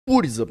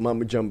What is up,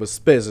 Mama Jumbo?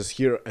 Spaces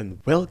here, and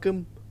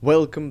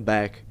welcome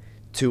back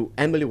to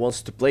Emily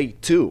Wants to Play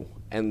 2.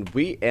 And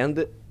we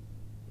ended.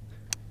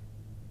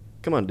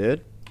 Come on,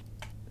 dude.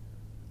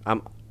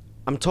 I'm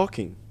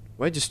talking.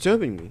 Why are you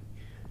disturbing me?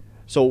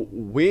 So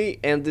we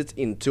ended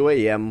in 2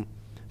 a.m.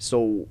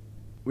 So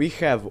we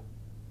had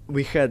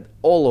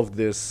all of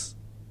these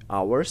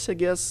hours, I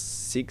guess.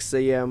 6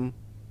 a.m.,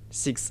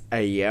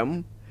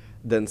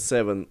 then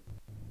 7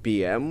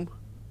 p.m.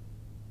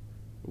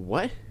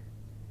 What?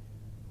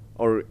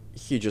 Or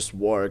he just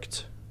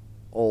worked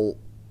all...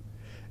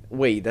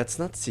 Wait, that's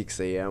not 6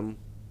 a.m.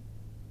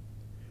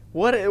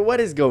 What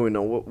is going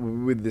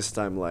on with this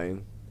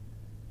timeline?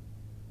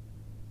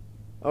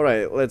 All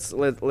right, let's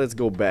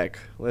go back.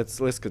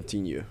 Let's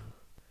continue.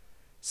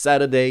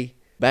 Saturday,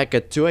 back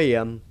at 2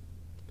 a.m.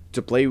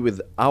 to play with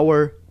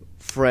our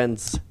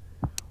friends,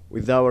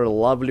 with our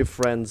lovely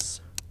friends.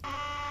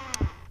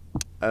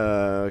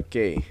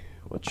 Okay,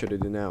 what should I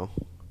do now?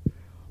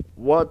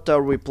 What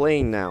are we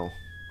playing now?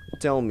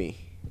 Tell me.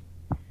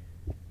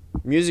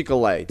 Musical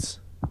lights.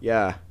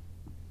 Yeah.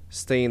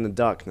 Stay in the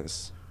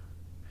darkness.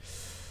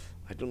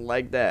 I don't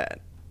like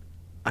that.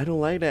 I don't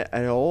like that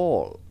at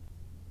all.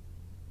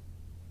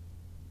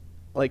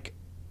 Like,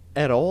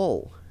 at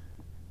all.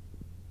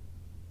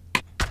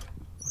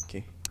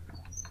 Okay.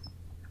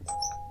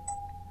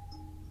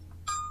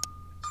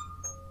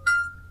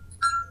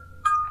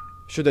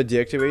 Should I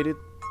deactivate it?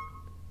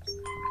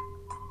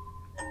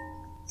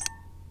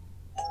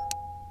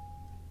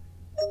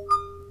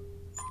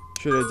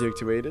 Should I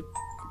deactivate it?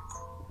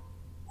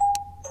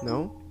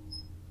 No?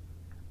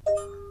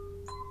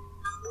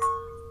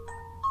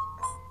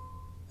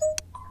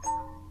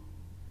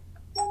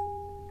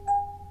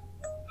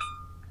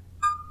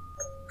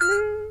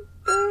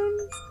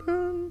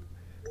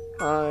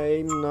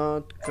 I'm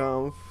not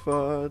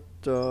comfortable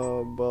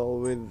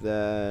with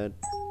that.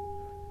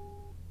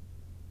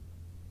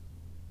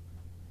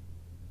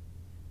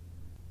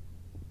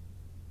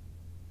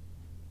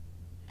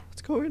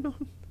 What's going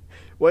on?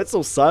 Why it's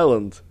so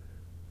silent?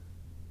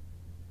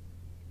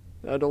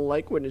 I don't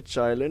like when it's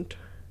silent.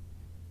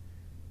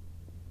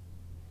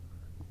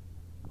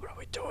 What are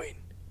we doing?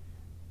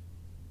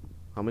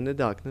 I'm in the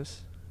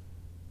darkness.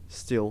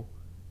 Still.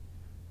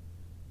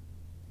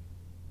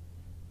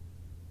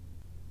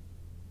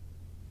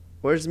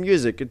 Where's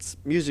music? It's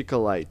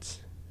musical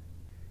lights.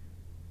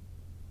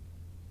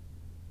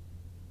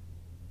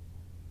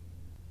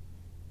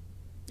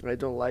 I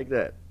don't like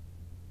that.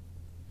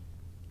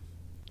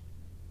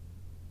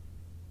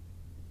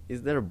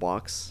 Is there a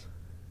box?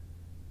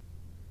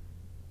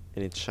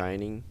 And it's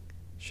shining.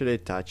 Should I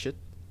touch it?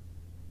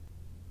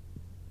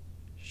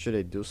 Should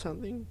I do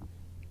something?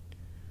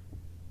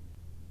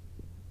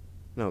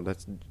 No,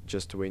 that's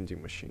just a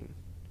vending machine.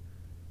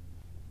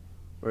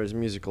 Where's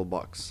musical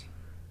box?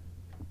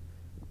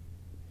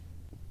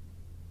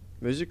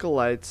 Musical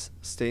lights,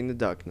 stay in the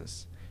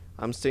darkness.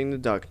 I'm staying in the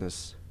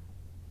darkness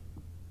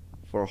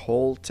for a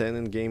whole 10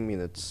 in-game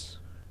minutes.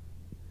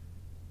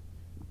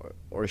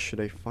 Or should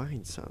I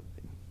find something?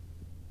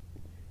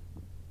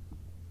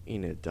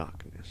 In the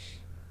darkness.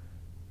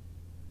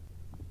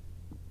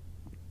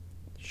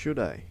 Should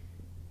I?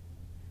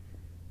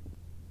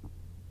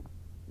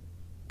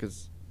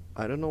 Because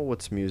I don't know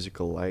what's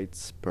musical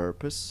light's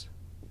purpose.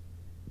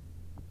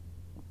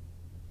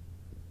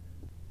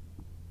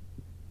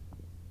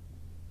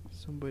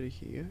 Somebody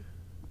here?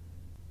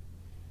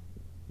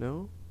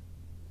 No?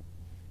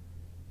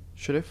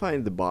 Should I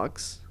find the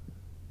box?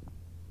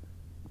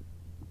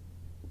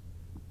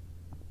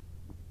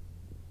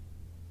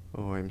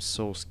 Oh, I'm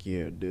so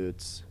scared,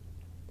 dudes.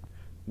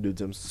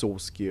 Dudes, I'm so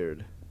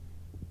scared.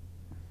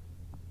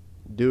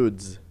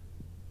 Dudes.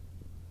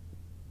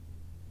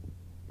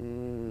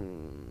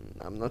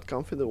 I'm not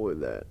comfortable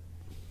with that.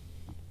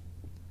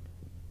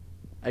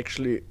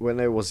 Actually,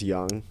 when I was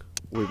young,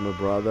 with my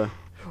brother...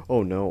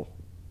 Oh no,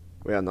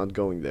 we are not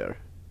going there.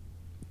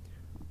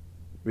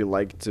 We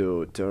like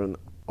to turn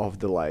off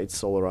the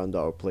lights all around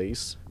our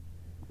place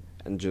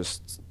and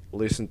just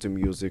listen to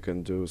music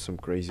and do some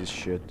crazy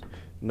shit.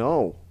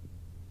 No!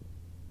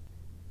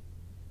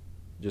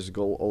 Just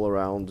go all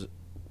around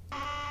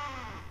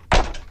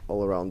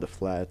the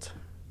flat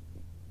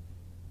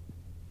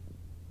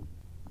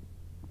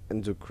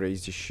and do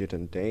crazy shit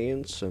and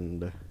dance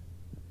and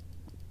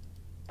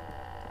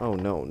oh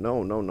no,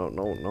 no, no, no,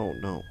 no, no,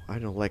 no. I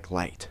don't like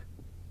light.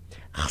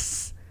 I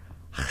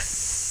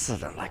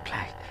don't like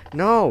light.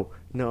 No,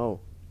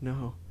 no,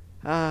 no.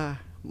 Ah,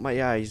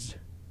 my eyes.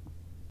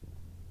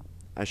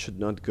 I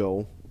should not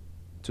go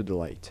to the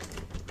light.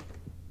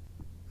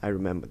 I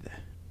remember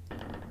that.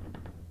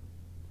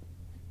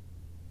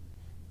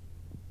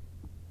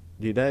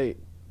 Did I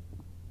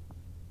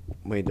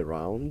made a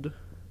round?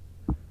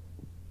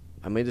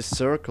 I made a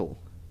circle.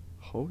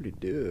 Holy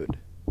dude.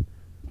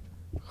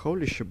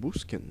 Holy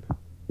shabuskin.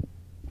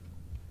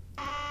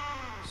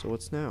 So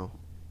what's now?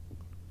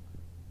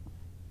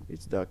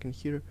 It's dark in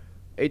here.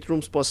 8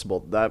 rooms possible.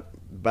 That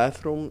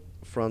bathroom,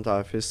 front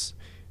office,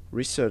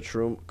 research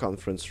room,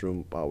 conference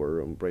room, power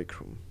room, break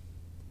room.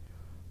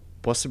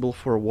 Possible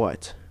for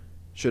what?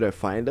 Should I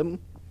find him?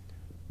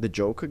 The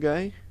Joker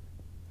guy?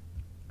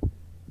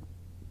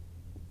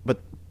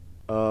 But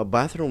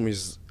bathroom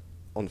is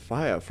on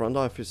fire. Front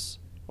office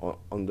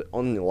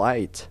on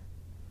light.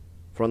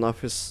 Front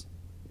office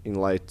in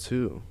light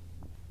too.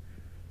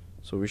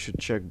 So we should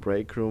check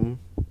break room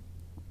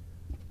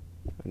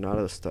and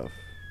other stuff.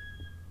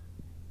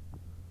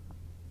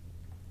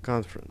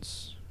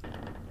 Conference.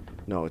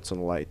 No, it's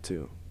on light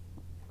too.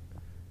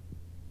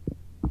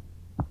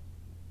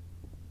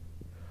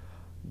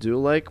 Do you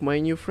like my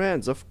new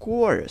friends? Of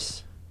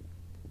course.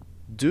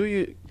 Do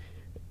you?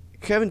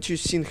 Haven't you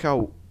seen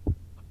how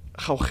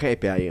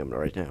happy I am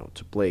right now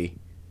to play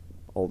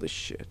all this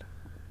shit?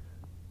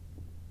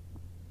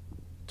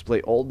 To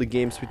play all the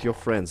games with your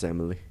friends,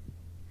 Emily.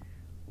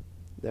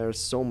 They're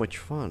so much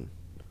fun.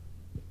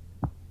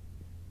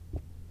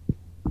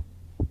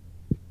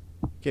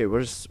 Okay,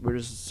 where's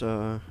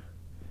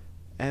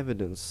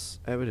evidence?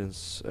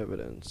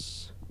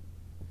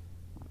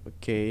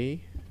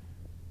 Okay.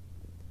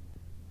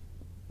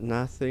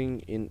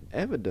 Nothing in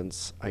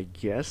evidence, I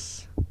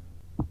guess.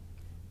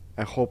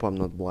 I hope I'm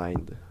not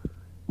blind.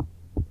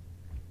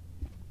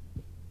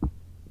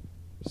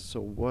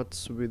 So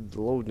what's with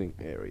loading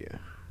area?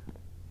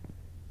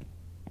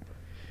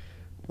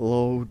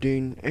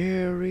 Loading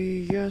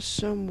area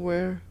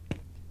somewhere.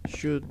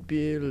 Should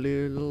be a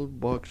little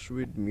box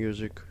with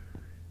music.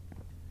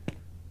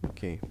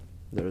 Okay,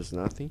 there's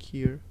nothing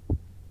here.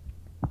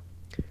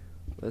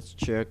 Let's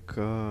check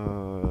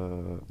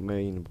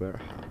main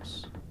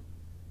warehouse.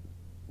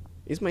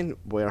 Is my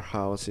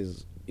warehouse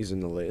is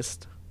in the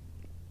list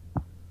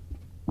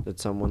that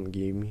someone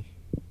gave me?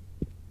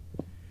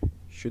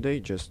 Should I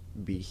just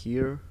be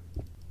here?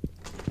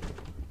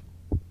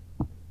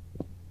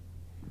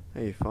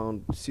 Hey,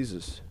 found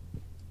scissors.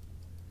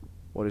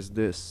 What is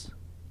this?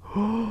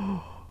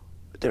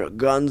 There are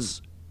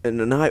guns and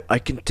a knife. I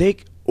can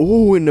take.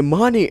 Oh, and the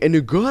money and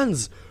the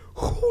guns.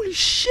 Holy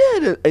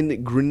shit! And the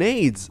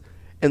grenades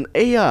and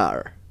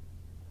AR.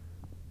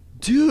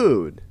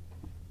 Dude.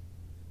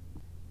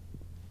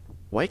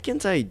 Why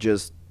can't I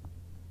just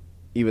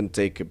even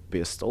take a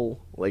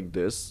pistol like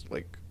this?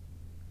 Like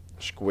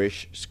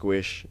squish,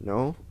 squish,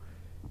 no?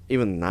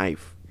 Even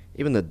knife,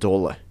 even a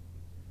dollar.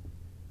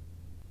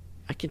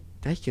 I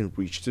can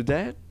reach to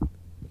that?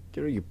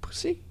 Are you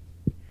pussy?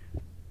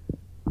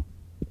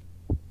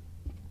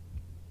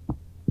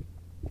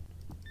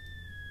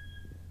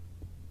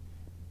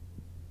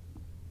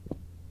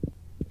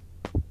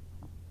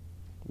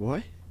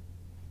 What?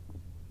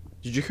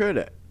 Did you hear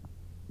that?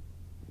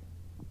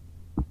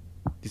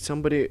 Did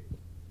somebody...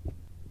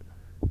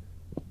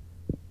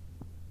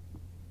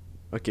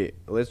 Okay,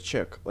 let's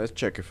check. Let's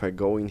check if I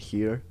go in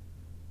here.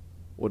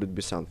 Would it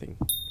be something?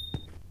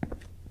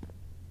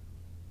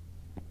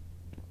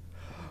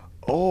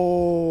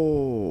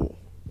 Oh!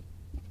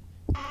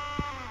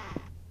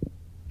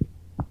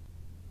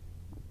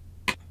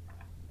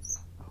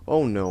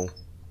 Oh no.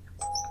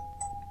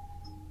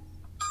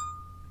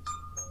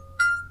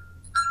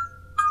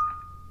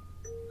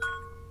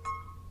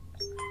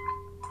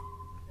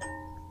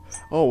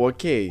 Oh,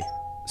 okay.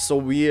 So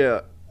we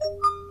are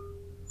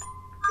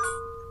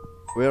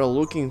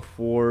looking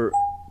for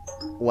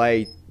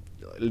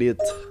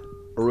lit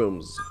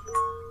rooms.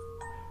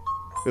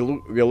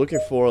 We are looking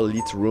for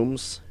lit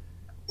rooms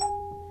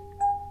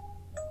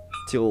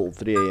till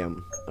 3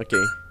 AM.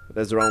 Okay,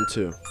 that's round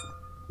 2.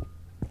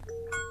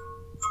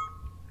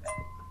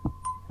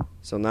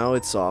 So now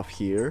it's off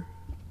here.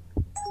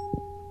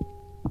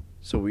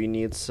 So we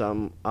need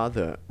some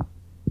other.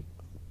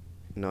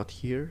 Not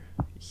here.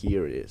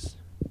 Here it is.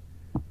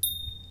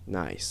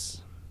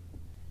 Nice.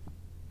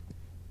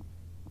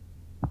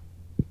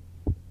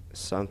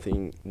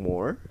 Something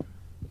more?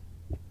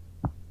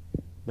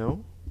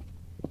 No?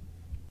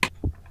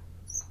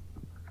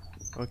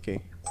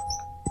 Okay.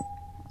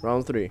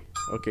 Round 3.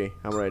 Okay,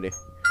 I'm ready.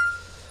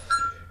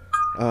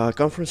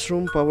 Conference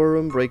room, power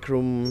room, break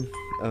room,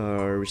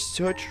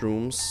 research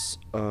rooms,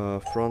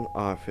 front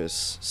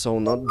office. So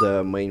not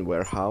the main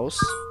warehouse.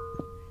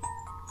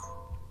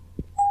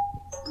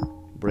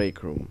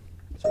 Break room.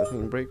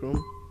 Something in break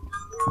room?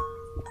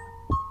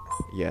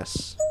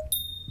 Yes.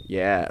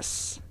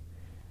 Yes.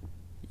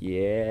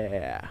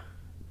 Yeah.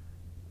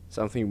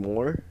 Something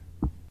more?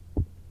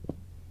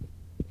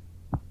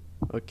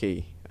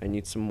 Okay, I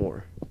need some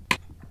more.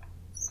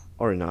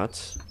 Or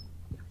not.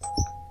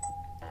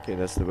 Okay,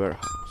 that's the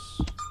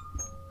warehouse.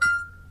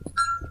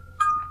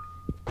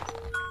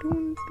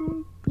 Dun,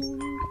 dun, dun,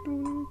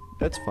 dun.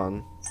 That's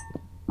fun.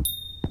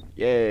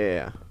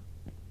 Yeah.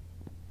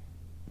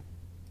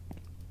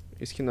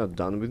 Is he not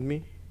done with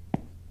me?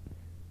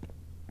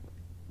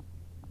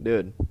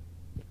 Dude.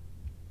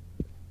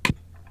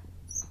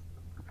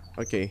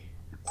 Okay.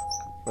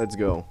 Let's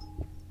go.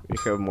 We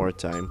have more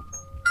time.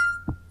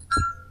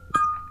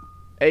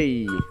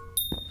 Hey!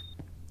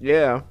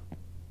 Yeah.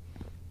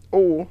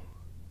 Oh!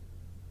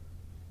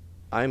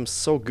 I'm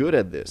so good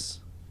at this.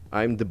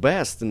 I'm the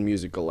best in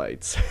musical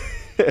lights.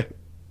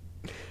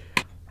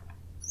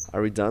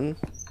 Are we done?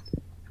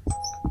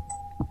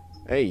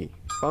 Hey,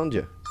 found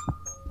you.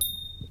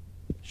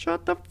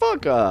 Shut the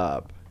fuck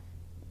up.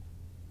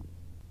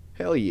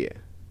 Hell yeah.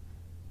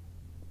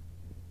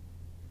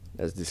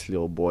 That's this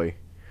little boy.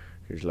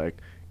 He's like,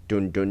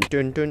 dun dun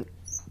dun dun.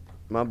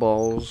 My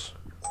balls.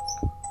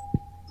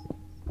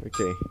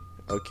 Okay,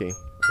 okay,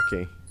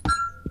 okay.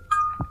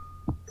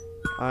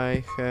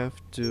 I have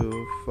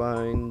to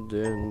find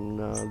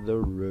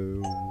another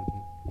room.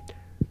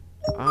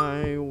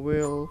 I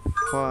will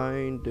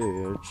find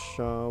it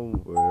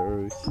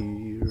somewhere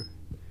here.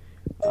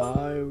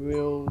 I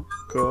will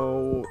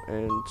go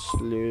and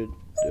slit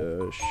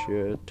the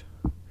shit.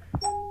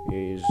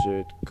 Is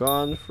it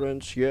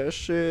conference?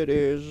 Yes it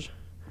is.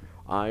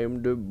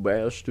 I'm the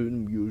best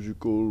in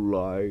musical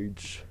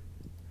lights.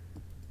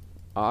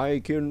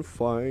 I can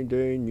find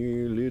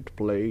any lit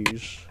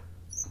place.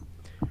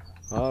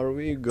 Are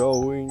we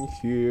going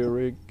here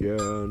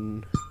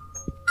again?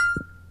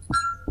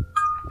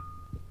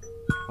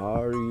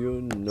 Are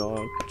you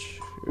not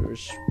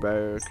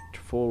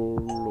respectful?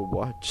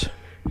 What?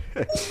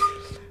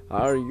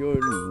 Are you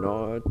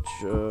not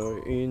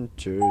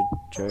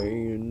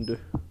entertained?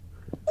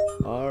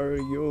 Are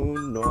you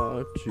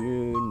not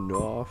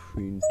enough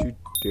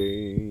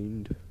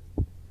entertained?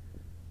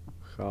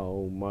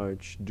 How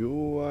much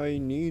do I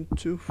need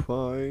to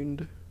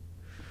find?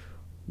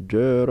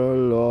 There are a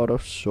lot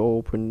of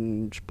soap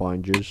and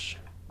sponges.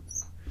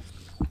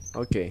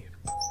 Okay.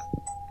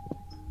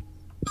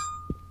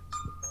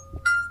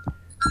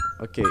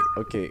 Okay,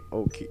 okay,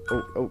 okay,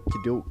 okie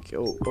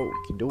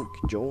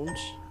dokie,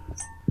 Jones.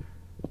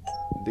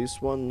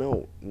 This one,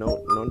 no,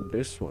 not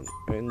this one.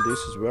 And this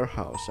is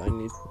warehouse.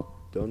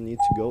 Don't need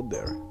to go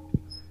there.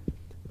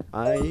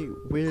 I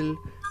will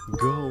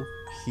go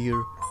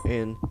here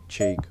and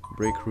check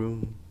break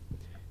room.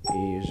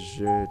 Is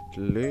it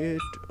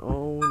lit?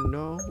 Oh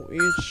no,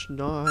 it's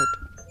not.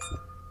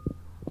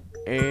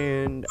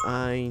 And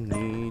I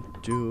need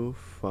to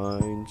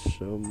find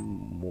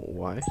some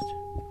what?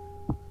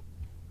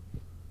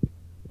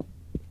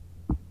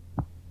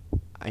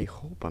 I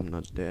hope I'm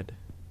not dead.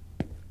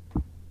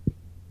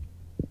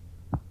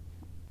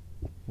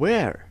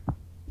 Where?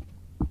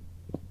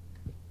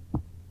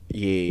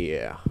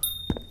 Yeah.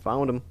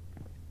 Found him.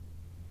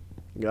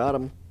 Got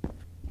him.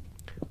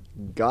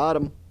 Got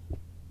him.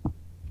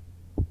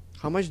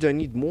 How much do I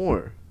need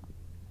more?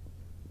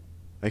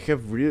 I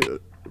have really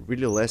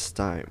less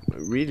time.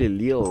 Really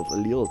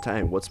little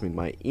time. What's with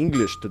my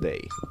English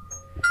today?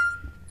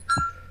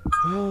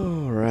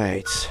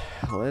 Alright.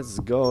 Let's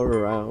go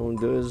around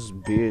this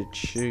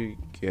bitch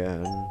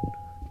again.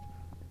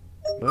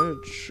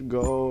 Let's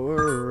go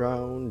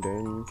around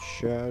and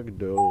check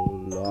the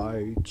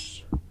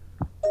lights.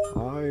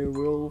 I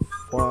will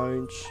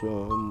find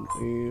some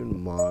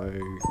in my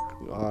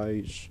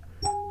eyes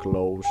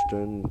closed,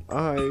 and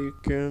I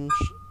can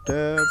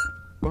step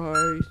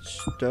by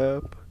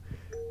step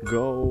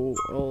go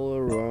all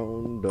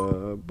around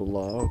the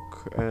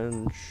block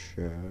and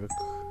check.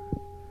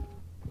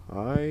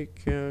 I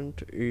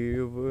can't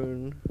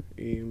even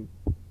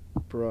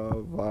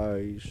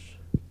improvise,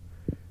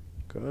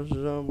 'cause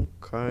I'm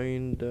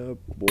kinda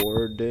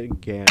bored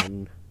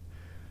again.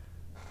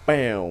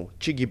 Bam!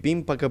 Chiggy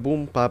bim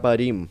pakaboom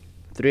paparim.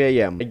 3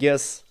 AM. I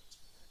guess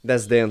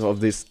that's the end of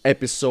this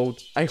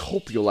episode. I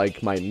hope you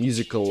like my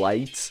musical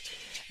lights,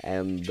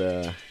 and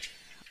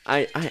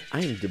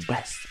I'm the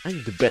best.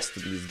 I'm the best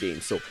in this game.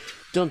 So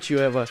don't you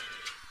ever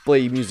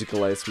play musical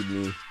lights with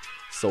me?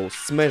 So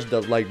smash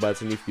that like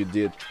button if you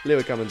did. Leave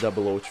a comment down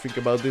below what you think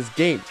about this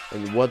game,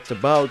 and what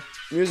about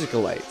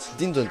musical lights.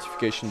 The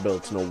notification bell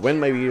to know when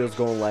my videos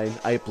go online.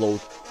 I upload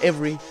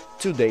every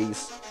 2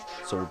 days.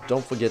 So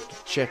don't forget to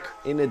check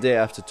in the day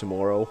after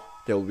tomorrow.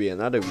 There will be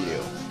another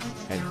video,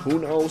 and who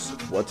knows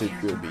what it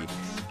will be.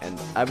 And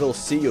I will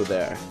see you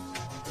there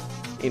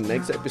in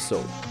next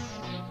episode.